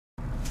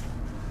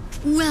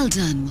Well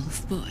done,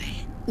 Wolf Boy.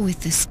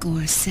 With the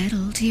score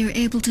settled, you're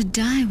able to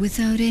die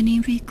without any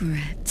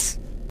regrets.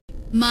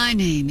 My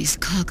name is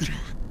Kagura.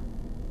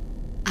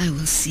 I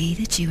will see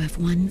that you have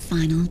one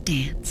final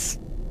dance.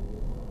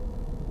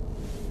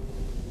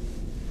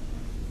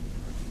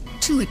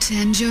 To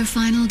attend your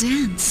final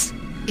dance,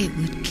 it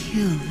would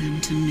kill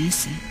them to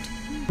miss it.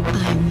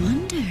 I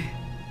wonder.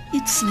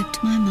 It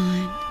slipped my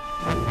mind.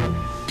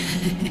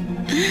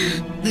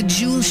 The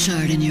jewel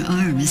shard in your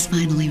arm has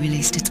finally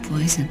released its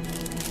poison.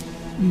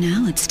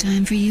 Now it's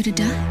time for you to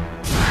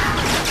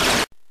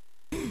die.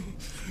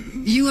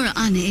 You are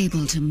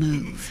unable to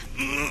move.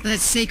 That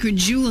sacred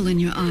jewel in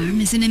your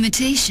arm is an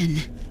imitation,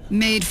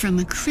 made from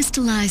a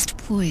crystallized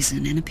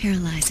poison and a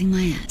paralyzing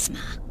miasma.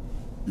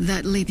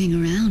 That leaping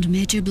around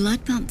made your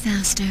blood pump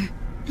faster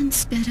and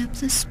sped up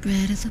the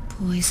spread of the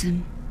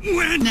poison.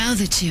 Now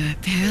that you're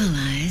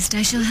paralyzed,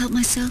 I shall help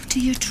myself to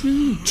your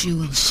true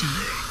jewel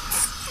shards.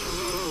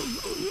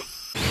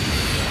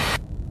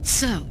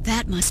 So,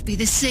 that must be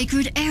the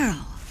sacred arrow.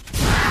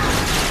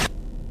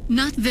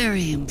 Not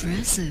very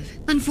impressive.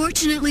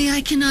 Unfortunately,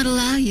 I cannot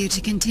allow you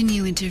to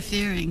continue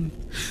interfering.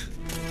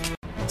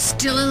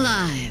 Still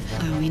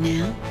alive, are we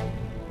now?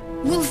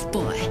 Wolf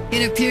Boy,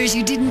 it appears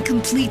you didn't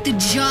complete the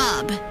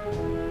job.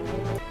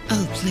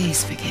 Oh,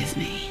 please forgive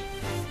me.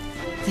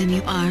 Then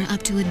you are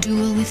up to a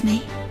duel with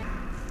me?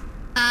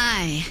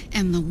 I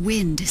am the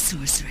Wind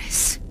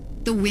Sorceress.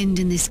 The wind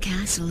in this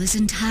castle is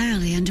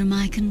entirely under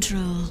my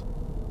control.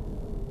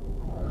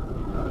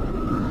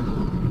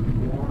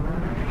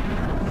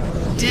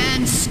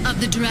 Dance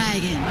of the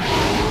Dragon.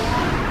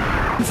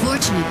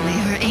 Unfortunately,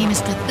 her aim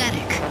is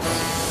pathetic.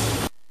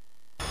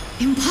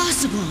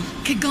 Impossible!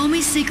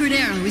 Kagome's sacred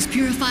arrow is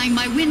purifying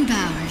my wind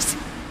powers.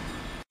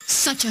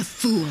 Such a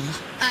fool.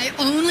 I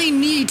only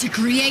need to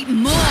create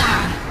more!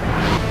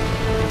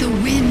 The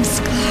wind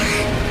scar.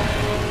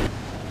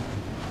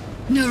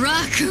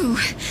 Naraku!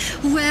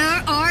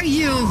 Where are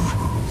you?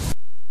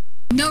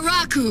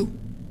 Naraku!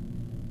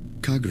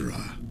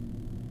 Kagura.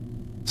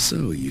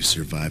 So you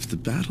survived the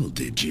battle,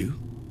 did you?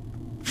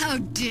 How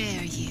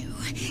dare you!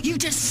 You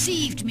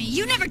deceived me!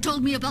 You never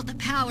told me about the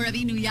power of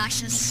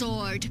Inuyasha's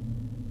sword!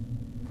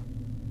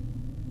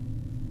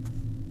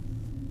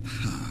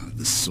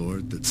 The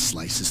sword that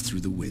slices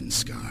through the wind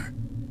scar.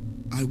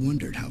 I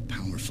wondered how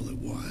powerful it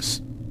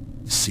was.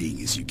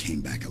 Seeing as you came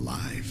back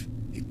alive,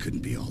 it couldn't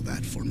be all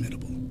that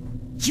formidable.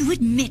 You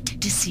admit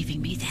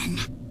deceiving me then,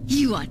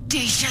 you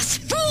audacious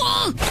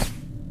fool!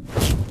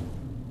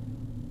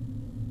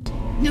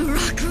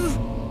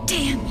 Naraku,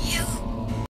 damn